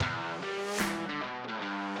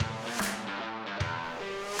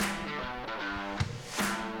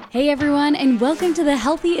Hey everyone, and welcome to the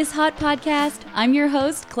Healthy is Hot podcast. I'm your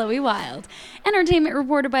host, Chloe Wilde, entertainment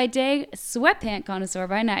reporter by day, sweatpant connoisseur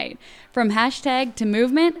by night. From hashtag to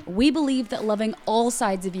movement, we believe that loving all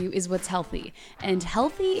sides of you is what's healthy, and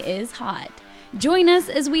healthy is hot. Join us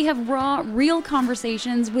as we have raw, real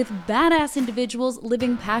conversations with badass individuals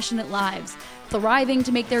living passionate lives, thriving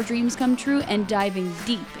to make their dreams come true, and diving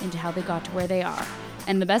deep into how they got to where they are.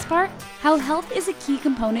 And the best part? How health is a key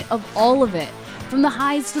component of all of it. From the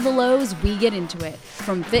highs to the lows, we get into it.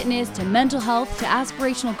 From fitness to mental health to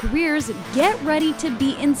aspirational careers, get ready to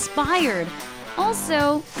be inspired.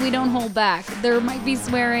 Also, we don't hold back. There might be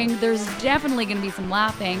swearing, there's definitely going to be some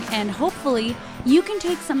laughing, and hopefully you can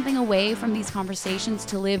take something away from these conversations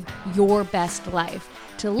to live your best life,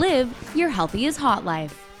 to live your Healthy is Hot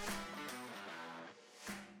life.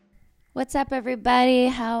 What's up, everybody?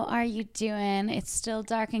 How are you doing? It's still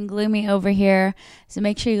dark and gloomy over here, so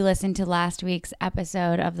make sure you listen to last week's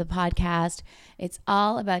episode of the podcast. It's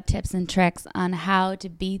all about tips and tricks on how to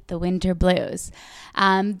beat the winter blues.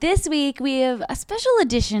 This week, we have a special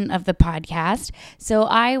edition of the podcast. So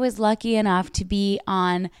I was lucky enough to be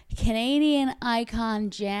on Canadian icon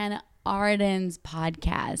Jann Arden's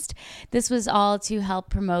podcast. This was all to help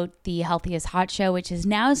promote the Healthy is Hot show, which is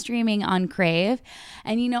now streaming on Crave.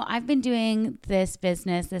 And you know, I've been doing this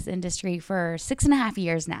business, this industry for 6.5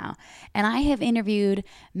 years now. And I have interviewed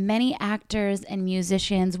many actors and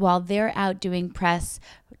musicians while they're out doing press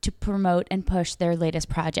to promote and push their latest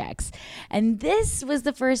projects. And this was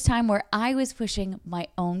the first time where I was pushing my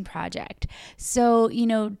own project. So, you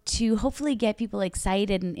know, to hopefully get people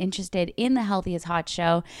excited and interested in the Healthy is Hot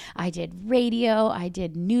show, I did radio, I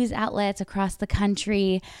did news outlets across the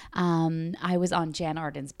country. I was on Jann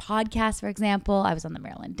Arden's podcast, for example. I was on the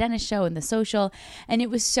Marilyn Dennis show and The Social. And it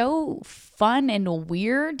was so fun and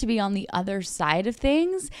weird to be on the other side of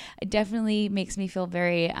things. It definitely makes me feel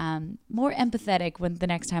very more empathetic when the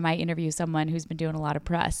next time I interview someone who's been doing a lot of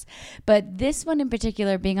press. But this one in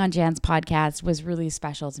particular, being on Jann's podcast, was really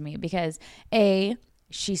special to me because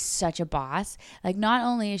she's such a boss. Like, not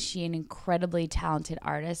only is she an incredibly talented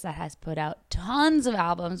artist that has put out tons of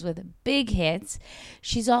albums with big hits,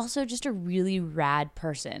 she's also just a really rad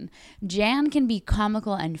person. Jann can be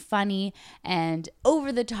comical and funny and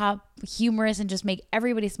over the top humorous and just make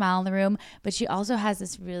everybody smile in the room, but she also has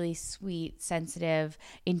this really sweet, sensitive,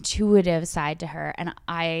 intuitive side to her, and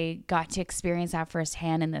I got to experience that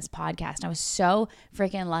firsthand in this podcast. I was so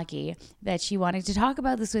freaking lucky that she wanted to talk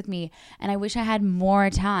about this with me, and I wish I had more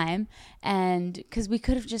time, and because we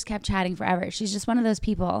could have just kept chatting forever. She's just one of those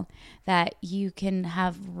people that you can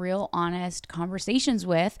have real honest conversations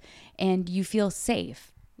with and you feel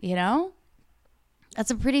safe, you know? That's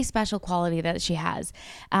a pretty special quality that she has.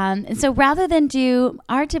 And so rather than do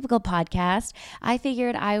our typical podcast, I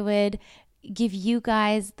figured I would give you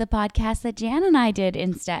guys the podcast that Jann and I did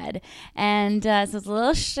instead. And so it's a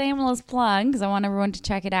little shameless plug because I want everyone to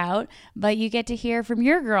check it out. But you get to hear from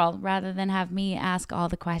your girl rather than have me ask all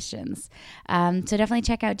the questions. So definitely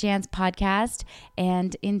check out Jann's podcast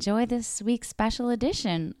and enjoy this week's special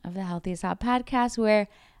edition of the Healthy is Hot podcast, where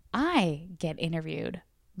I get interviewed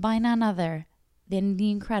by none other than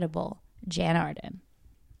the incredible Jann Arden.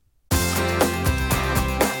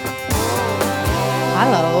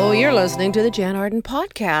 Hello, you're listening to the Jann Arden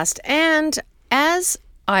podcast. And as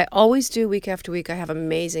I always do week after week, I have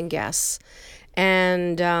amazing guests.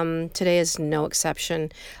 And today is no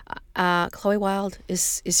exception. Chloe Wilde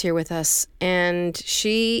is here with us. And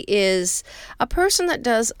she is a person that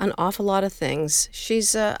does an awful lot of things.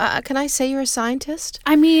 She's, can I say you're a scientist?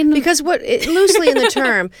 I mean, because loosely in the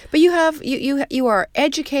term, but you are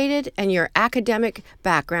educated and your academic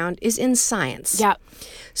background is in science. Yeah.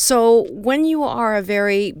 So when you are a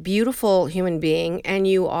very beautiful human being and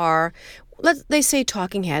you are, they say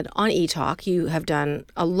talking head on eTalk, you have done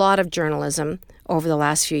a lot of journalism over the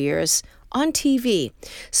last few years on TV.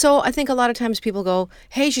 So I think a lot of times people go,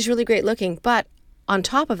 hey, she's really great looking. But on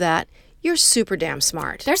top of that, you're super damn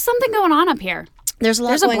smart. There's something going on up here. There's a lot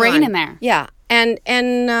There's going a brain on in there. Yeah. And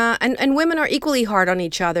women are equally hard on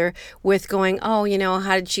each other with going, oh, you know,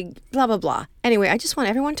 how did she, blah, blah, blah. Anyway, I just want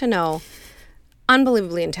everyone to know,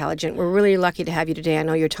 unbelievably intelligent. We're really lucky to have you today. I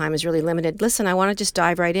know your time is really limited. Listen, I want to just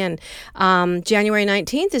dive right in. January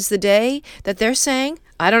 19th is the day that they're saying,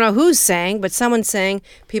 I don't know who's saying, but someone's saying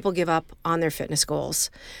people give up on their fitness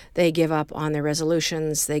goals. They give up on their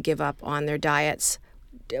resolutions. They give up on their diets.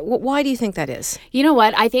 Why do you think that is? You know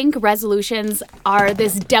what? I think resolutions are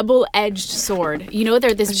this double-edged sword. You know,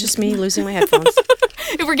 they're this... It's just me losing my headphones.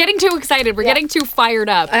 If we're getting too excited, we're getting too fired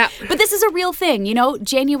up. But this is a real thing, you know?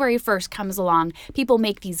 January 1st comes along. People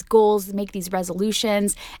make these goals, make these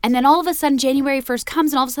resolutions, and then all of a sudden January 1st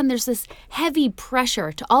comes, and all of a sudden there's this heavy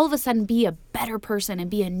pressure to all of a sudden be a better person and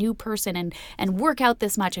be a new person and work out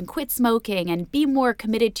this much and quit smoking and be more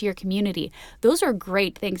committed to your community. Those are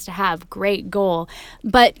great things to have, great goal.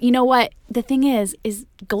 But you know what? The thing is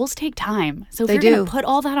goals take time. So if you're going to put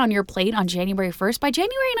all that on your plate on January 1st, by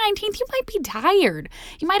January 19th, you might be tired.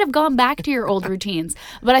 You might have gone back to your old routines.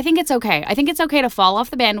 But I think it's okay. I think it's okay to fall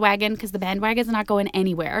off the bandwagon because the bandwagon's not going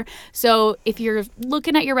anywhere. So if you're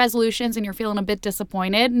looking at your resolutions and you're feeling a bit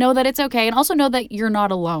disappointed, know that it's okay. And also know that you're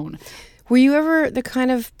not alone. Were you ever the kind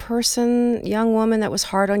of person, young woman, that was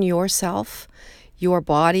hard on yourself, your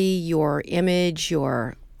body, your image,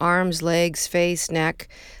 your arms, legs, face, neck?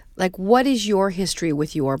 Like, what is your history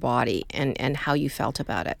with your body and how you felt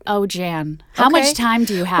about it? Oh, Jann, how much time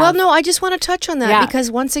do you have? Well, no, I just want to touch on that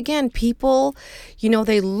because once again, people, you know,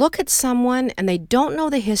 they look at someone and they don't know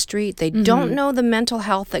the history. They don't know the mental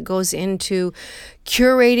health that goes into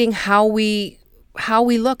curating how we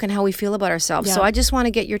look and how we feel about ourselves. Yeah. So I just want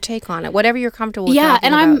to get your take on it, whatever you're comfortable with. Yeah,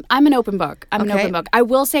 and I'm an open book. I'm an open book. I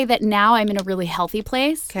will say that now I'm in a really healthy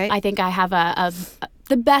place. Okay. I think I have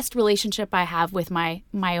the best relationship I have with my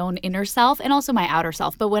own inner self and also my outer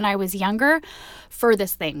self. But when I was younger,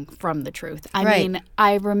 furthest thing from the truth. I mean,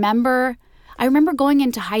 I remember going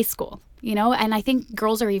into high school. You know, and I think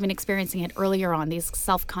girls are even experiencing it earlier on, these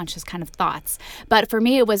self-conscious kind of thoughts. But for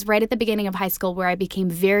me, it was right at the beginning of high school where I became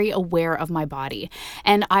very aware of my body.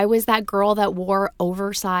 And I was that girl that wore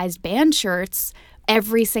oversized band shirts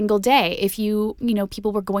every single day. If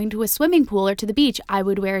people were going to a swimming pool or to the beach, I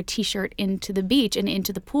would wear a t-shirt into the beach and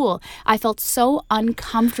into the pool. I felt so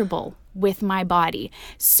uncomfortable with my body.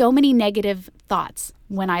 So many negative thoughts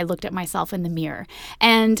when I looked at myself in the mirror.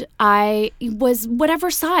 And I was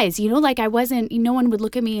whatever size, like I wasn't, no one would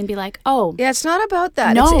look at me and be like, oh. Yeah, it's not about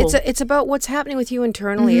that. No. It's about what's happening with you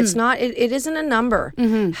internally. It's not, it isn't a number,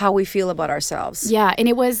 how we feel about ourselves. Yeah, and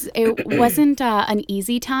it wasn't an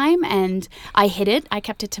easy time, and I hid it. I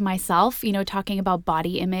kept it to myself. Talking about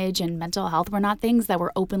body image and mental health were not things that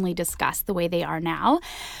were openly discussed the way they are now.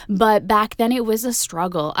 But back then it was a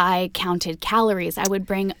struggle. I counted calories. I would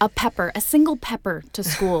bring a single pepper to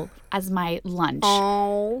school as my lunch,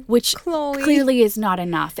 which Chloe. Clearly is not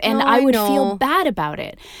enough. And I would feel bad about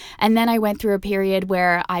it. And then I went through a period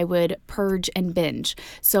where I would purge and binge.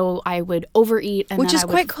 So I would overeat. Which is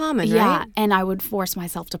quite common, right? Yeah, and I would force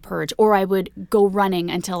myself to purge. Or I would go running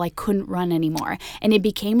until I couldn't run anymore. And it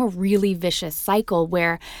became a really vicious cycle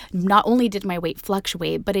where not only did my weight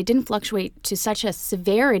fluctuate, but it didn't fluctuate to such a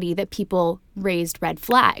severity that people raised red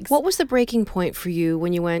flags. What was the breaking point for you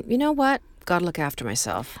when you went, you know what? Gotta look after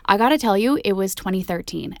myself? I gotta tell you, it was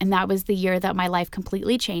 2013, and that was the year that my life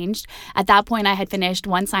completely changed. At that point, I had finished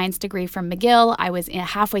one science degree from McGill. I was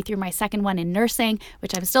halfway through my second one in nursing,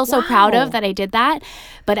 which I'm still so proud of that I did that.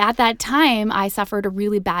 But at that time, I suffered a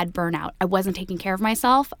really bad burnout. I wasn't taking care of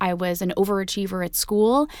myself. I was an overachiever at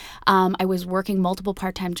school. I was working multiple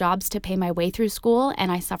part-time jobs to pay my way through school,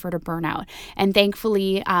 and I suffered a burnout. And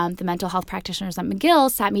thankfully, the mental health practitioners at McGill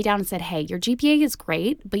sat me down and said, hey, your GPA is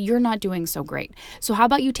great, but you're not doing so great. So how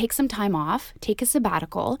about you take some time off, take a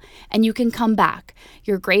sabbatical, and you can come back.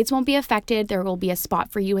 Your grades won't be affected. There will be a spot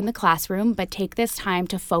for you in the classroom, but take this time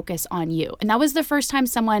to focus on you. And that was the first time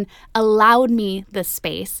someone allowed me the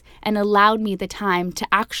space and allowed me the time to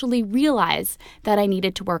actually realize that I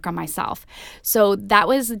needed to work on myself. So that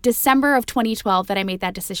was December of 2012 that I made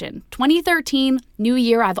that decision. 2013, new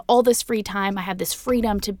year, I have all this free time. I have this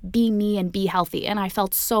freedom to be me and be healthy. And I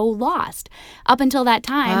felt so lost. Up until that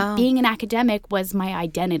time, being an academic was my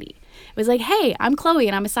identity. It was like, hey, I'm Chloe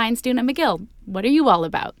and I'm a science student at McGill. What are you all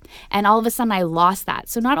about? And all of a sudden I lost that.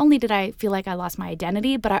 So not only did I feel like I lost my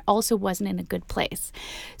identity, but I also wasn't in a good place.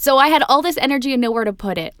 So I had all this energy and nowhere to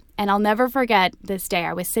put it. And I'll never forget this day.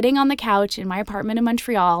 I was sitting on the couch in my apartment in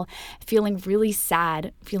Montreal, feeling really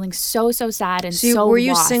sad, feeling so sad and so were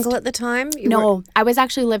you lost. Single at the time? No, I was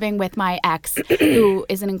actually living with my ex, who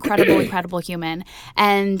is an incredible human.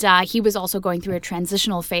 And he was also going through a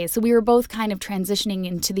transitional phase. So we were both kind of transitioning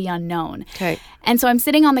into the unknown. Okay. And so I'm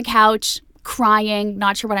sitting on the couch, crying,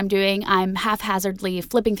 not sure what I'm doing. I'm haphazardly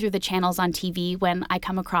flipping through the channels on TV when I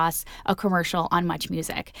come across a commercial on Much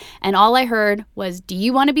Music. And all I heard was, do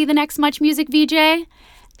you want to be the next Much Music VJ?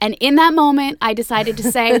 And in that moment, I decided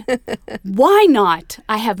to say, why not?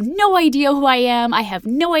 I have no idea who I am. I have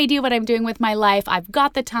no idea what I'm doing with my life. I've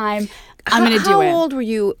got the time. I'm going to do it. How old were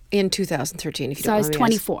you in 2013, if you don't mind me asking? So I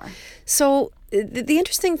was 24. So the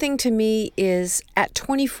interesting thing to me is at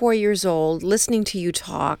 24 years old, listening to you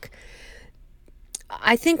talk,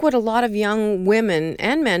 I think what a lot of young women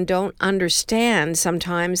and men don't understand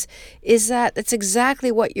sometimes is that that's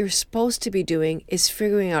exactly what you're supposed to be doing, is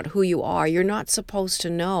figuring out who you are. You're not supposed to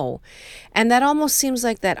know. And that almost seems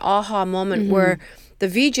like that aha moment where the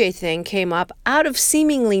VJ thing came up out of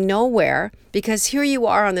seemingly nowhere, because here you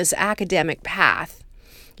are on this academic path,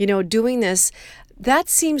 doing this. That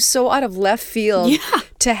seems so out of left field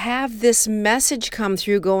to have this message come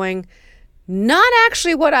through going, not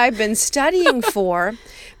actually what I've been studying for.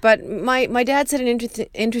 But my dad said an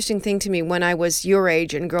interesting thing to me when I was your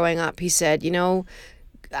age and growing up. He said,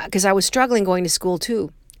 because I was struggling going to school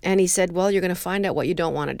too. And he said, well, you're going to find out what you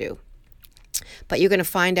don't want to do. But you're going to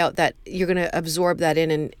find out that you're going to absorb that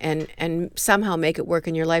in and somehow make it work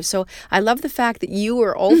in your life. So I love the fact that you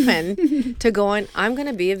were open to going, I'm going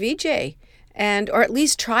to be a VJ. Or at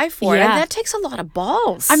least try for it. And that takes a lot of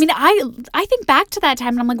balls. I mean, I think back to that time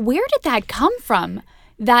and I'm like, where did that come from?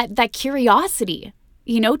 That curiosity,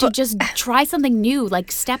 to just try something new,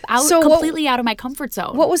 like step out completely out of my comfort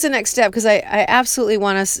zone. What was the next step? Because I absolutely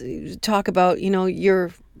want to talk about,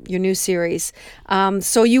 your new series.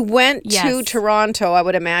 So you went to Toronto, I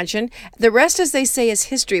would imagine. The rest, as they say, is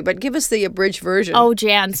history, but give us the abridged version. Oh,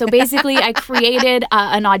 Jann. So basically, I created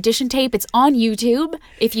an audition tape. It's on YouTube.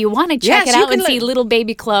 If you want to check it out and see little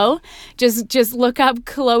baby Chloe, just look up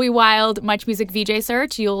Chloe Wilde Much Music VJ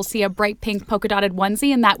search. You'll see a bright pink polka dotted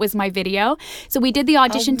onesie, and that was my video. So we did the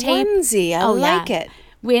audition tape. Onesie, I like it.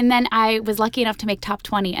 And then I was lucky enough to make top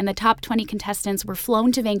 20, and the top 20 contestants were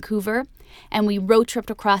flown to Vancouver, and we road tripped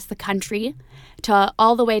across the country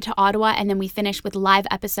all the way to Ottawa, and then we finished with live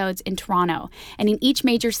episodes in Toronto. And in each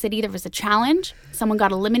major city, there was a challenge. Someone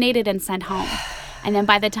got eliminated and sent home. And then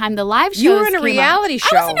by the time the live shows You were in a reality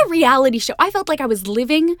show. I was in a reality show. I felt like I was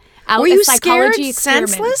living out a psychology experiment.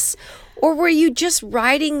 Senseless? Or were you just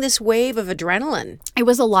riding this wave of adrenaline? It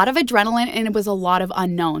was a lot of adrenaline and it was a lot of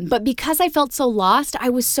unknown. But because I felt so lost,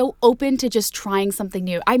 I was so open to just trying something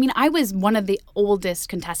new. I mean, I was one of the oldest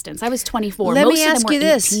contestants. I was 24. Let Most me of them ask were you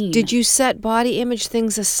this. 18. Did you set body image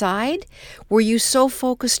things aside? Were you so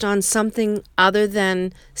focused on something other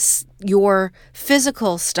than your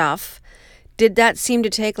physical stuff? Did that seem to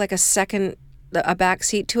take like a back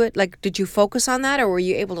seat to it? Like, did you focus on that or were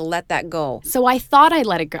you able to let that go? So I thought I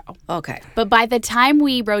let it go. Okay. But by the time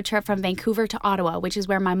we road trip from Vancouver to Ottawa, which is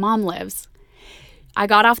where my mom lives, I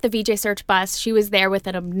got off the VJ Search bus. She was there with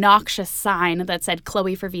an obnoxious sign that said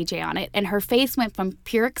Chloe for VJ on it. And her face went from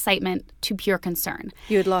pure excitement to pure concern.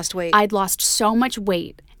 You had lost weight. I'd lost so much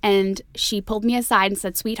weight. And she pulled me aside and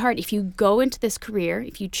said, sweetheart, if you go into this career,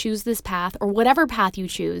 if you choose this path or whatever path you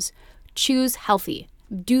choose healthy.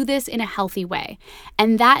 Do this in a healthy way.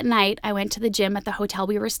 And that night, I went to the gym at the hotel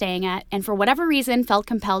we were staying at, and for whatever reason, felt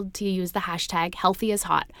compelled to use the hashtag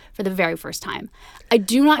 #HealthyIsHot for the very first time. I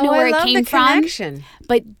do not know where it came from,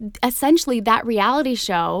 but essentially that reality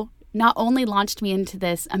show not only launched me into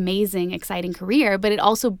this amazing, exciting career, but it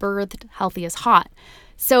also birthed Healthy is Hot.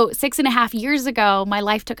 So 6.5 years ago, my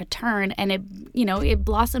life took a turn and it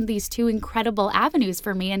blossomed these two incredible avenues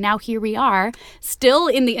for me. And now here we are, still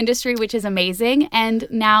in the industry, which is amazing. And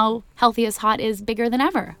now Healthy is Hot is bigger than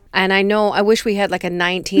ever. And I wish we had like a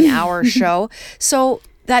 19-hour show. So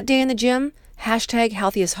that day in the gym, hashtag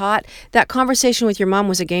Healthy is Hot, that conversation with your mom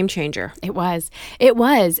was a game changer. It was.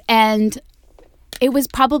 And it was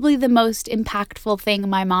probably the most impactful thing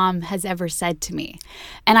my mom has ever said to me.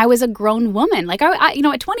 And I was a grown woman. Like, I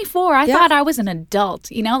at 24, I thought I was an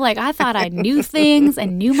adult. I thought I knew things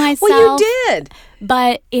and knew myself. Well, you did.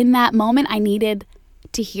 But in that moment, I needed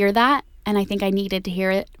to hear that. And I think I needed to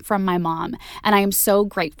hear it from my mom. And I am so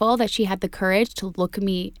grateful that she had the courage to look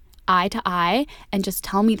me eye to eye and just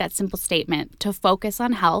tell me that simple statement, to focus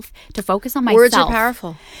on health, to focus on myself. Words are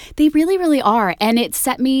powerful. They really, really are. And it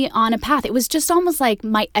set me on a path. It was just almost like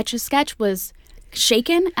my Etch-a-Sketch was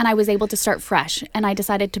shaken and I was able to start fresh. And I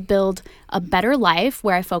decided to build a better life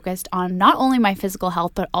where I focused on not only my physical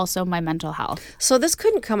health, but also my mental health. So this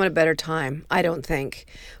couldn't come at a better time, I don't think,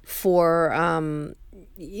 for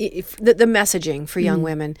the messaging for young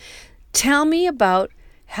women. Tell me about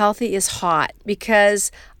Healthy is Hot, because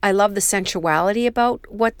I love the sensuality about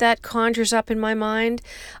what that conjures up in my mind.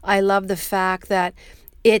 I love the fact that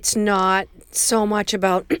it's not so much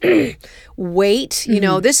about weight.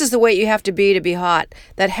 This is the weight you have to be hot.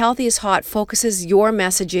 That Healthy is Hot focuses your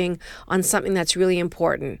messaging on something that's really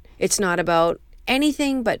important. It's not about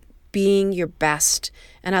anything but being your best.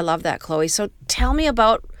 And I love that, Chloe. So tell me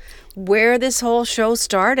about where this whole show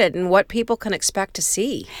started and what people can expect to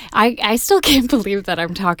see. I still can't believe that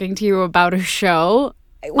I'm talking to you about a show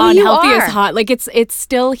Well, on you Healthy are. is Hot. Like it's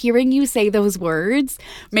still hearing you say those words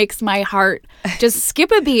makes my heart just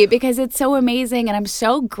skip a beat because it's so amazing. And I'm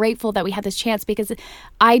so grateful that we had this chance because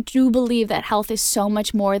I do believe that health is so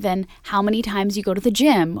much more than how many times you go to the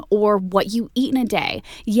gym or what you eat in a day.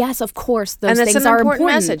 Yes, of course, those And things it's an are important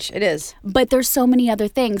important. message. It is. But there's so many other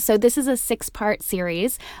things. So this is a 6-part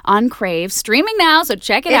series on Crave, streaming now, so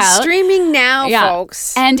check it It's out. streaming now, Yeah.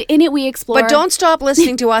 folks. And in it we explore... But don't stop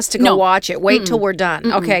listening to us to go No. watch it. Wait till we're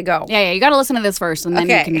done. Okay, go. Yeah, you got to listen to this first and then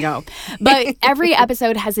you Okay. can go. But every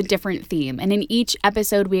episode has a different theme. And in each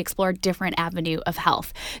episode, we explore a different avenue of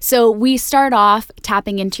health. So we start off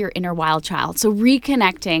tapping into your inner wild child. So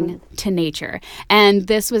reconnecting to nature. And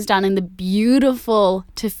this was done in the beautiful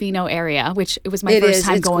Tofino area, which it was my It first is.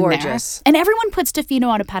 time It's going gorgeous. there. And everyone puts Tofino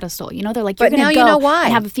on a pedestal. You know, they're like, you're But going now to you go know why.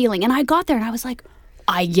 and have a feeling. And I got there and I was like,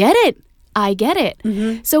 I get it. I get it.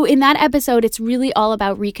 Mm-hmm. So in that episode, it's really all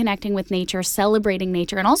about reconnecting with nature, celebrating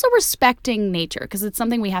nature, and also respecting nature because it's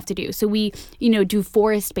something we have to do. So we, do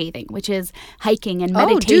forest bathing, which is hiking and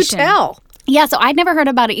meditation. Oh, do tell. Yeah, so I'd never heard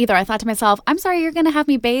about it either. I thought to myself, I'm sorry, you're going to have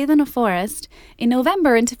me bathe in a forest in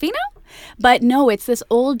November in Tofino? But no, it's this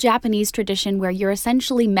old Japanese tradition where you're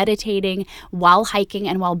essentially meditating while hiking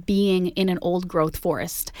and while being in an old growth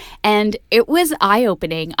forest. And it was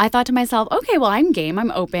eye-opening. I thought to myself, okay, well, I'm game,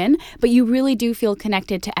 I'm open, but you really do feel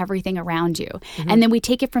connected to everything around you. And then we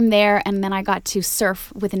take it from there, and then I got to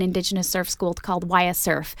surf with an indigenous surf school called Waya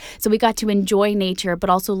Surf. So we got to enjoy nature, but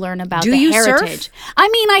also learn about Do the you surf? heritage. I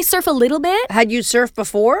mean, I surf a little bit. Had you surfed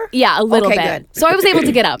before? Yeah, a little Okay, bit. good. So I was able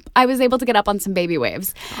to get up. I was able to get up on some baby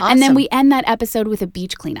waves. And then we end that episode with a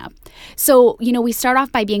beach cleanup. So, we start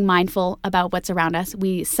off by being mindful about what's around us.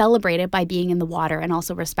 We celebrate it by being in the water and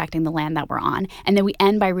also respecting the land that we're on. And then we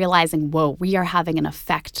end by realizing, whoa, we are having an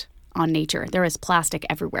effect on nature. There is plastic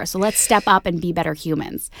everywhere. So let's step up and be better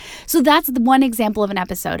humans. So that's the one example of an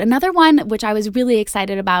episode. Another one, which I was really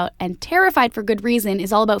excited about and terrified for good reason,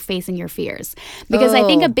 is all about facing your fears. Because I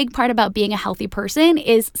think a big part about being a healthy person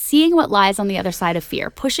is seeing what lies on the other side of fear,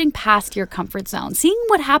 pushing past your comfort zone, seeing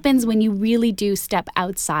what happens when you really do step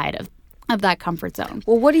outside of that comfort zone.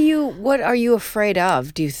 Well, what are you afraid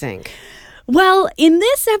of, do you think? Well, in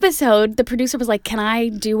this episode, the producer was like, can I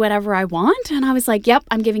do whatever I want? And I was like, yep,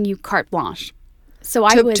 I'm giving you carte blanche. So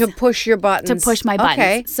I was to push your buttons. to push my buttons.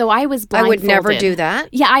 Okay. So I was I blindfolded. would never do that.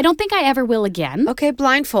 Yeah, I don't think I ever will again. Okay,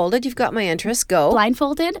 blindfolded. You've got my interest. Go.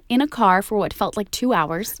 Blindfolded in a car for what felt like 2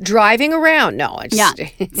 hours. Driving around. No, I just...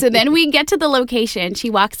 Yeah. So then we get to the location.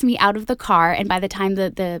 She walks me out of the car, and by the time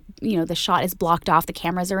the shot is blocked off, the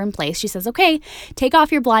cameras are in place. She says, "Okay, take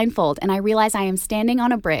off your blindfold." And I realize I am standing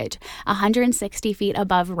on a bridge, 160 feet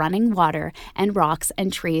above running water and rocks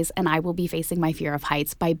and trees, and I will be facing my fear of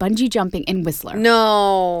heights by bungee jumping in Whistler. No.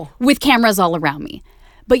 With cameras all around me.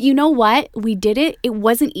 But you know what? We did it. It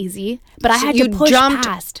wasn't easy, but I had to push You jumped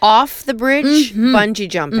past. off the bridge, bungee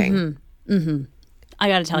jumping. I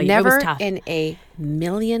got to tell you, it Never was tough. in a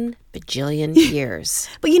million bajillion years.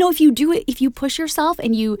 But if you do it, if you push yourself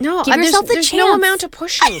and you No, give yourself the there's chance. no amount of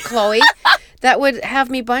pushing, Chloe, that would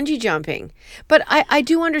have me bungee jumping. But I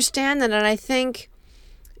do understand that, and I think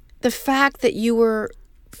the fact that you were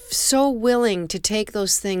so willing to take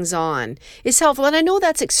those things on is helpful. And I know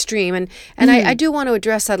that's extreme, and I do want to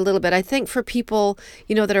address that a little bit. I think for people,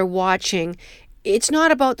 that are watching, it's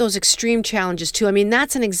not about those extreme challenges too. I mean,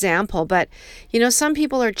 that's an example, but some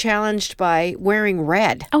people are challenged by wearing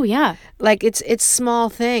red. Oh yeah. Like it's small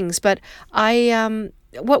things, but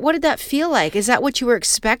what did that feel like? Is that what you were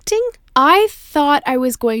expecting? I thought I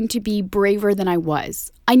was going to be braver than I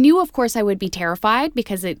was. I knew, of course, I would be terrified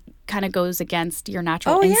because it kind of goes against your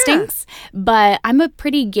natural instincts. But I'm a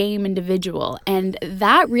pretty game individual, and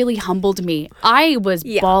that really humbled me. I was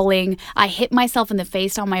bawling. I hit myself in the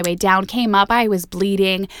face on my way down, came up. I was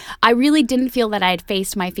bleeding. I really didn't feel that I had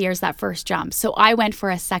faced my fears that first jump. So I went for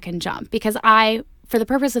a second jump because for the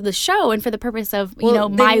purpose of the show and for the purpose of,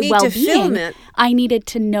 my well-being, I needed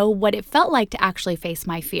to know what it felt like to actually face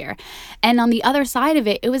my fear. And on the other side of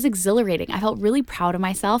it, it was exhilarating. I felt really proud of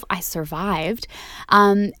myself. I survived.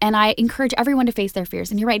 And I encourage everyone to face their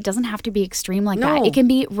fears. And you're right, it doesn't have to be extreme like that. It can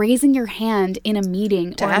be raising your hand in a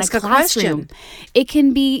meeting or in a classroom. It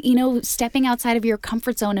can be, stepping outside of your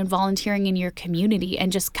comfort zone and volunteering in your community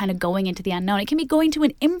and just kind of going into the unknown. It can be going to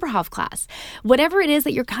an improv class. Whatever it is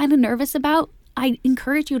that you're kind of nervous about, I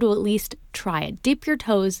encourage you to at least try it. Dip your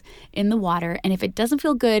toes in the water. And if it doesn't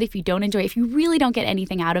feel good, if you don't enjoy it, if you really don't get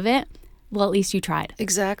anything out of it, well, at least you tried.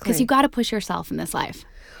 Exactly. Because you got to push yourself in this life.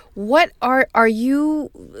 What are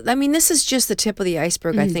you, I mean, this is just the tip of the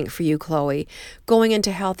iceberg, I think, for you, Chloe, going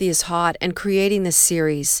into Healthy is Hot and creating this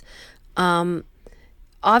series.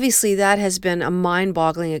 Obviously, that has been a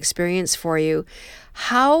mind-boggling experience for you.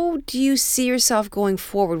 How do you see yourself going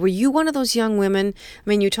forward? Were you one of those young women? I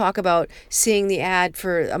mean, you talk about seeing the ad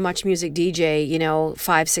for a Much Music DJ,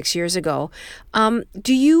 5-6 years ago. Are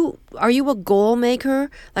you a goal maker?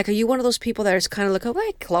 Like, are you one of those people that is kind of like,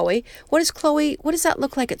 okay, Chloe, what does that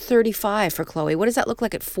look like at 35 for Chloe? What does that look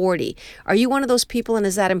like at 40? Are you one of those people, and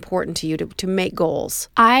is that important to you to make goals?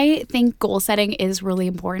 I think goal setting is really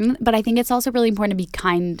important, but I think it's also really important to be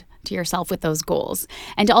kind to yourself with those goals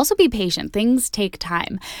and to also be patient. Things take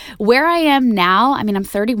time. Where I am now, I mean, I'm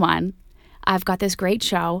 31. I've got this great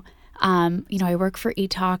show. I work for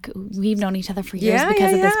eTalk. We've known each other for years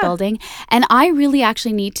because of this building. And I really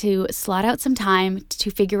actually need to slot out some time to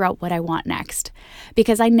figure out what I want next.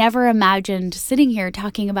 Because I never imagined sitting here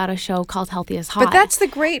talking about a show called Healthy is Hot. But that's the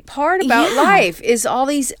great part about life, is all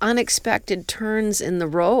these unexpected turns in the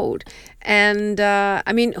road. And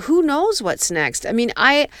who knows what's next? I mean,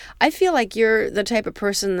 I feel like you're the type of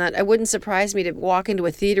person that it wouldn't surprise me to walk into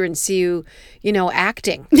a theater and see you,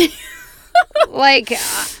 acting.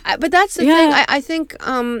 But that's the thing. I think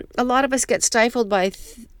a lot of us get stifled by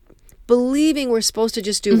believing we're supposed to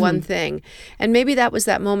just do one thing. And maybe that was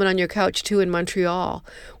that moment on your couch too in Montreal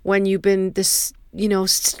when you've been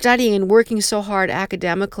studying and working so hard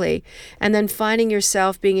academically, and then finding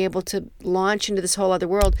yourself being able to launch into this whole other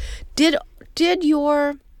world. Did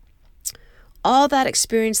all that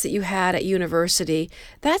experience that you had at university,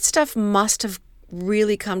 that stuff must have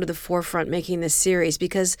really come to the forefront making this series,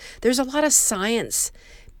 because there's a lot of science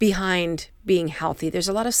behind being healthy. There's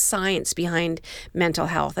a lot of science behind mental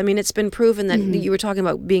health. I mean, it's been proven that you were talking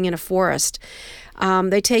about being in a forest.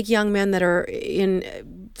 They take young men that are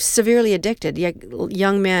severely addicted,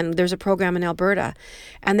 young men. There's a program in Alberta,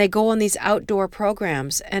 and they go on these outdoor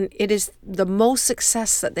programs, and it is the most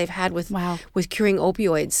success that they've had with curing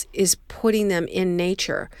opioids is putting them in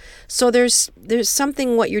nature. So there's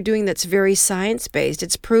something what you're doing that's very science-based.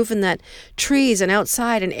 It's proven that trees and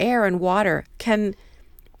outside and air and water can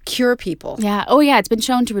cure people. Yeah. Oh, yeah. It's been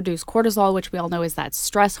shown to reduce cortisol, which we all know is that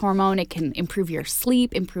stress hormone. It can improve your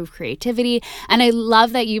sleep, improve creativity. And I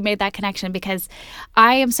love that you made that connection, because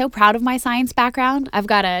I am so proud of my science background. I've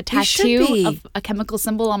got a tattoo of a chemical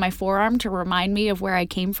symbol on my forearm to remind me of where I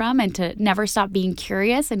came from and to never stop being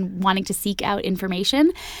curious and wanting to seek out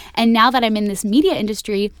information. And now that I'm in this media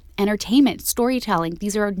industry, entertainment, storytelling,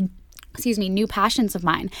 these are new passions of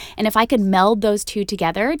mine. And if I could meld those two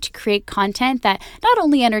together to create content that not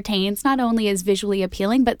only entertains, not only is visually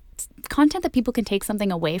appealing, but content that people can take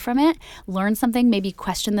something away from it, learn something, maybe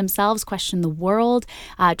question themselves, question the world,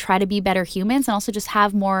 try to be better humans, and also just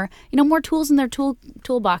have more tools in their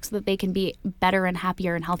toolbox so that they can be better and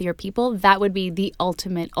happier and healthier people. That would be the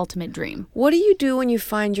ultimate dream. What do you do when you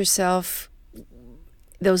find yourself,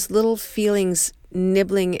 those little feelings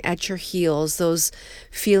nibbling at your heels, those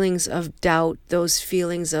feelings of doubt, those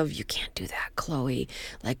feelings of, you can't do that, Chloe,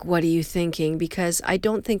 like, what are you thinking? Because I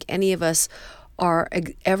don't think any of us are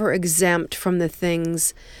ever exempt from the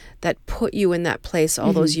things that put you in that place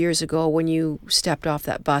all those years ago when you stepped off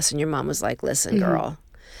that bus and your mom was like, listen, girl,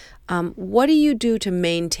 what do you do to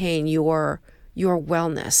maintain your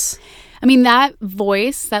wellness? I mean, that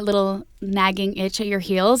voice, that little nagging itch at your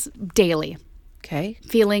heels, daily. Okay.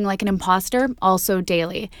 Feeling like an imposter, also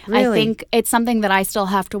daily. Really? I think it's something that I still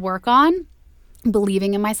have to work on,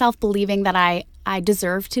 believing in myself, believing that I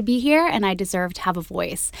deserve to be here and I deserve to have a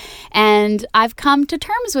voice. And I've come to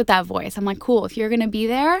terms with that voice. I'm like, cool, if you're going to be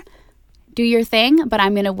there, do your thing, but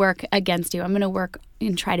I'm going to work against you. I'm going to work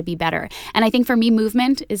and try to be better. And I think for me,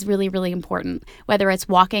 movement is really, really important, whether it's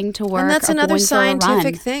walking to work or going for a run. And that's another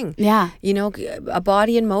scientific thing. Yeah. A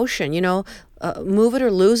body in motion, move it or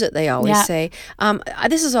lose it, they always say.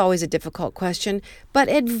 This is always a difficult question, but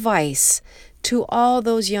advice to all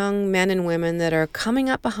those young men and women that are coming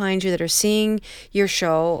up behind you, that are seeing your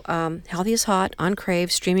show, Healthy is Hot, on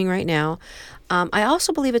Crave, streaming right now. I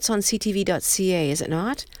also believe it's on ctv.ca, is it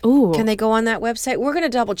not? Ooh. Can they go on that website? We're going to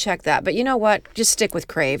double check that, but you know what? Just stick with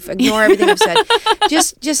Crave. Ignore everything I've said.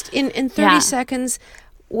 Just in 30 seconds,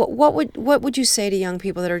 what would you say to young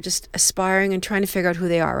people that are just aspiring and trying to figure out who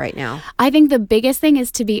they are right now? I think the biggest thing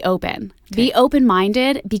is to be open. Okay. Be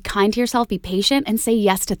open-minded, be kind to yourself, be patient, and say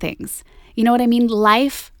yes to things. You know what I mean?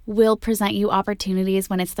 Life will present you opportunities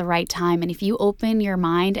when it's the right time. And if you open your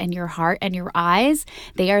mind and your heart and your eyes,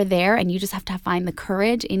 they are there, and you just have to find the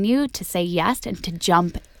courage in you to say yes and to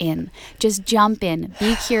jump in. Just jump in.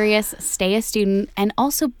 Be curious, stay a student, and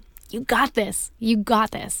also you got this. You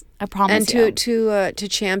got this. I promise and you. to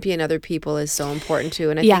champion other people is so important too.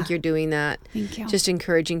 And I think you're doing that. Thank you. Just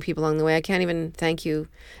encouraging people along the way. I can't even thank you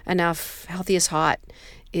enough. Healthy is Hot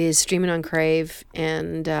is streaming on Crave,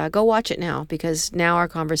 and go watch it now, because now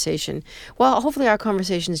hopefully our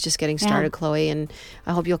conversation is just getting started, Chloe, and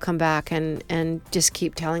I hope you'll come back and just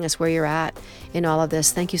keep telling us where you're at in all of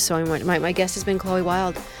this. Thank you so much. My guest has been Chloe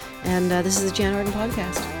Wilde, and this is the Jann Arden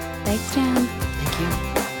Podcast. Thanks, Jan. Thank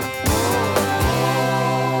you.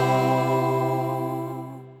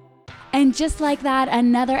 And just like that,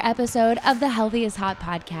 another episode of the Healthy is Hot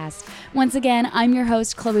podcast. Once again, I'm your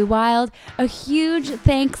host, Chloe Wilde. A huge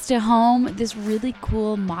thanks to Home, this really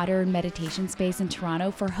cool modern meditation space in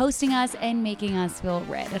Toronto, for hosting us and making us feel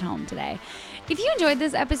right at home today. If you enjoyed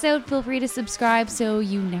this episode, feel free to subscribe so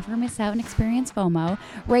you never miss out and experience FOMO.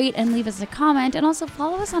 Rate and leave us a comment, and also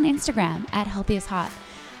follow us on Instagram at Healthy is Hot.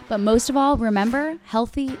 But most of all, remember,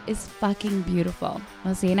 healthy is fucking beautiful.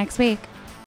 We'll see you next week.